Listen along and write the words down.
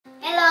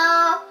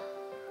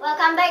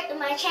Welcome back to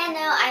my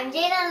channel. I'm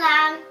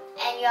Jayden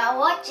and you are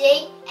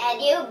watching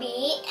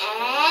EDUBIT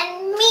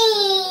and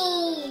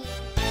Me.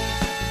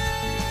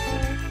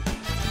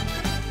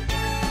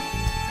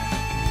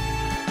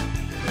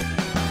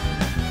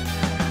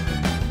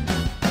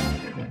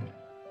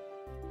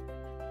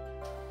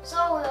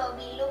 So we'll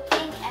be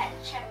looking at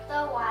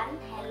Chapter 1,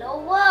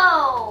 Hello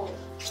World.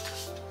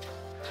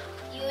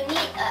 You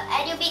need an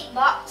EDUBIT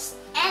box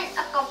and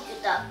a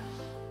computer.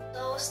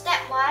 So step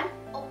 1,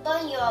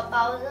 open your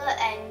browser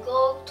and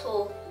go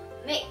to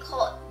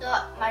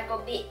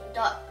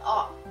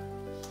makecode.microbit.org.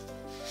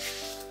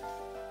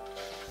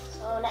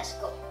 So let's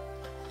go.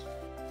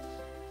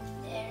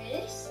 There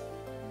it is.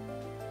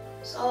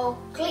 So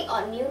click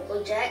on new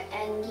project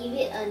and give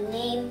it a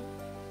name,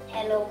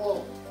 Hello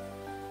World.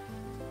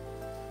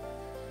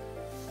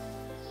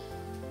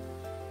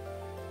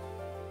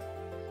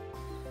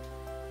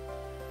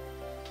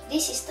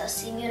 This is the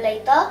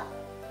simulator.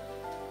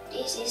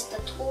 This is the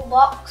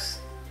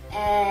toolbox,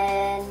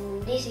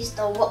 and this is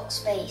the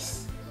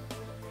workspace.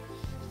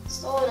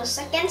 So the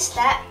second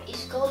step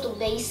is go to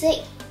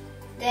basic,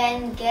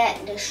 then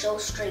get the show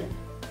string.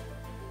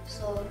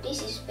 So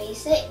this is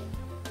basic,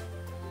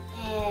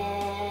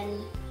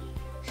 and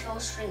show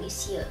string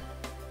is here.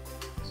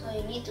 So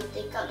you need to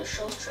take out the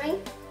show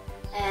string,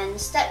 and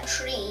step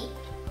 3,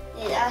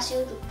 it asks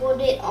you to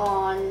put it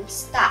on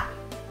start.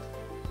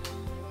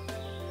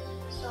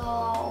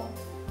 So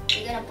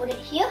you're gonna put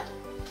it here.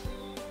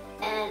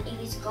 And if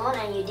it's gone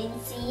and you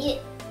didn't see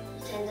it,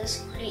 you can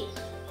just click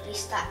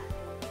restart.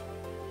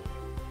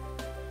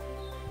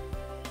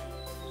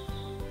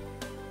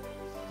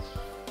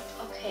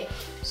 Okay,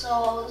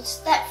 so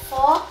step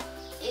 4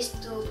 is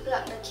to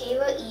plug the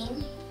cable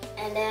in,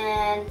 and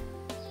then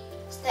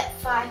step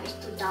 5 is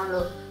to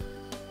download.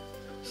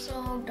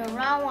 So the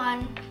round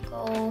one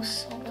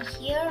goes over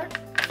here,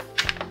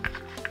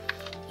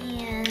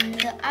 and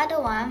the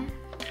other one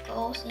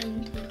goes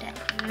into that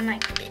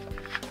microbit.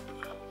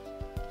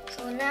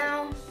 So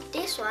now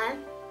this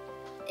one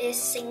is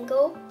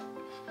single,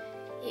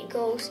 it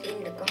goes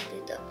in the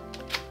computer.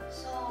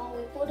 So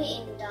we put it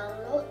in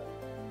download,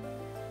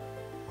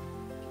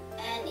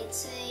 and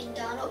it's a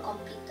download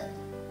completed.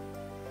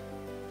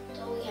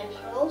 So we can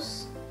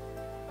close.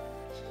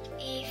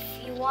 If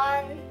you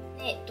want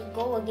it to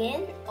go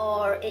again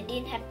or it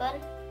didn't happen,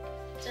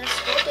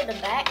 just go to the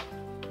back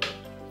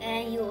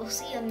and you will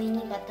see a mini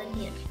button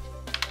here.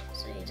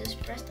 So you just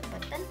press the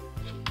button,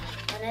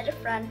 and at the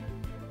front,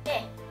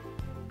 there.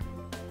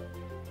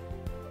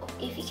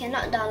 If you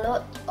cannot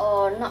download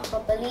or not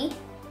properly,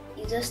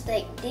 you just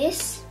take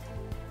this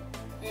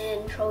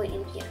and throw it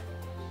in here.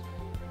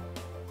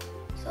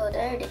 So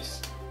there it is.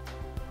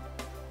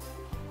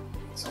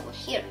 It's over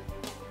here.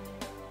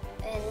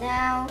 And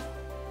now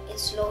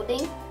it's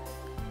loading.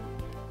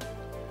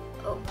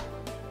 Oh,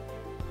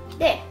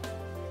 there.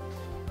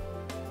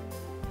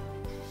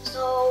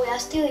 So we are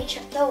still in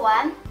chapter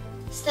 1,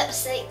 step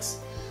 6.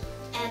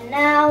 And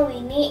now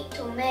we need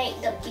to make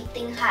the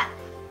beating heart.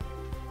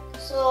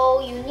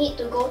 So you need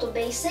to go to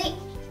basic,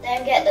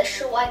 then get the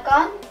show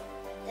icon.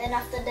 Then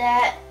after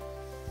that,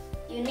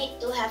 you need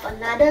to have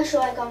another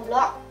show icon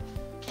block.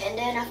 And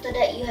then after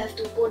that, you have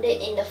to put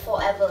it in the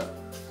forever.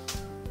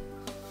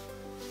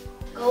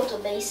 Go to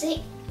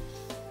basic,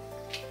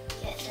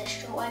 get the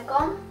show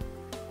icon.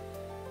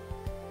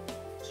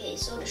 Okay,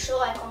 so the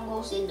show icon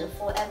goes in the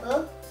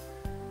forever.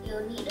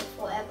 You'll need the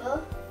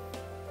forever.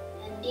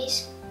 And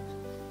this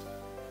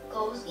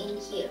goes in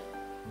here.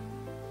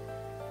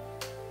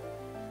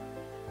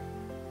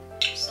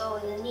 So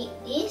you need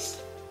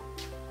this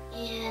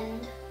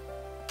and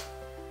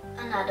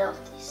another of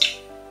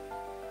this.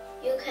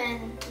 You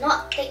can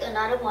not take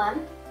another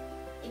one.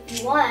 If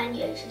you want,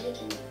 you actually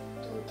can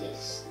do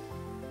this.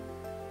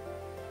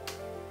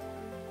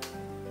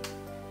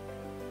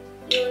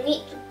 You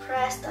need to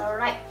press the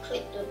right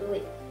click to do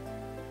it.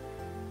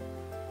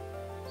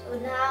 So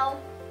now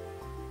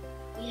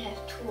we have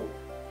 2.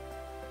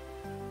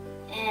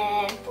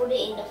 And put it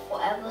in the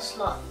forever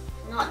slot,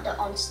 not the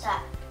on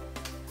start.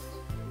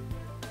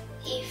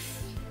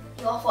 If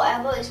your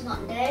forever is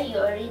not there, you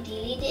already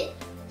delete it,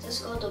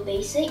 just go to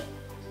basic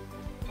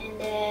and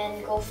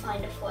then go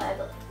find the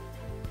forever.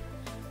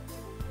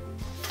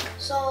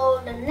 So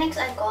the next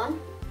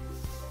icon,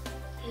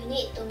 you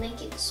need to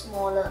make it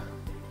smaller.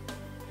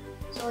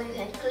 So you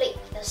can click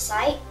the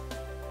side,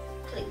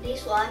 click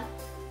this one,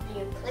 and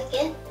you click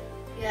it.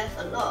 You have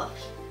a lot of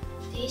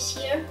this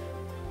here.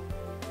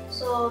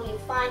 So you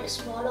find the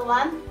smaller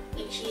one,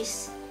 which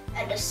is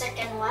at the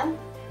second one,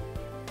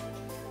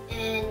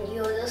 and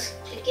you just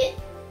click it.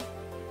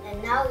 And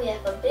now we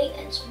have a big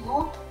and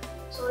small.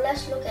 So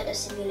let's look at the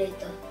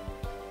simulator.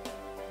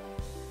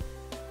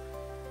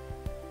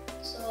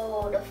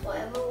 So the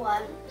forever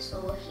one is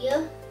over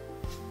here.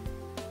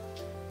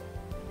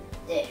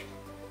 There,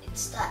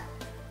 it's start.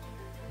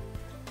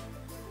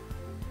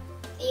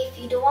 If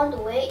you don't want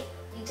to wait,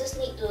 you just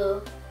need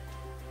to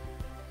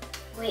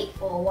wait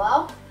for a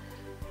while.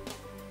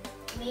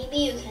 Maybe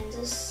you can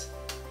just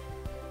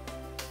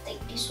take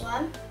this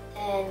one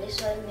and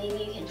this one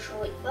maybe you can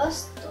throw it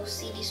first to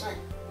see this one,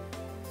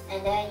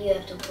 and then you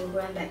have to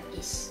program back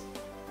this.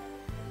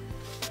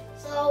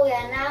 So we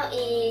are now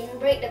in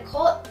break the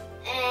code,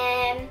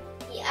 and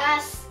he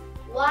asks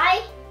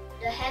why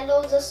the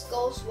hello just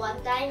goes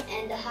one time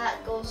and the heart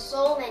goes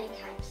so many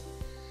times.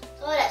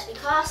 So that's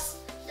because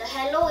the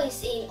hello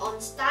is in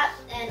on start,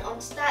 and on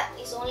start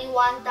is only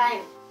one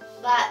time,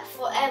 but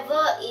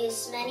forever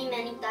is many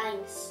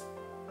times.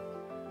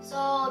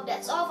 So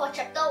that's all for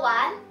chapter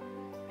 1.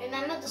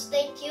 Remember to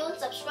stay tuned,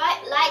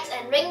 subscribe, likes,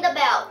 and ring the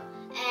bell.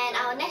 And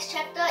our next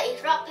chapter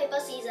is rock, paper,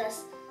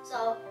 scissors.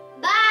 So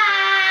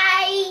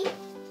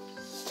bye!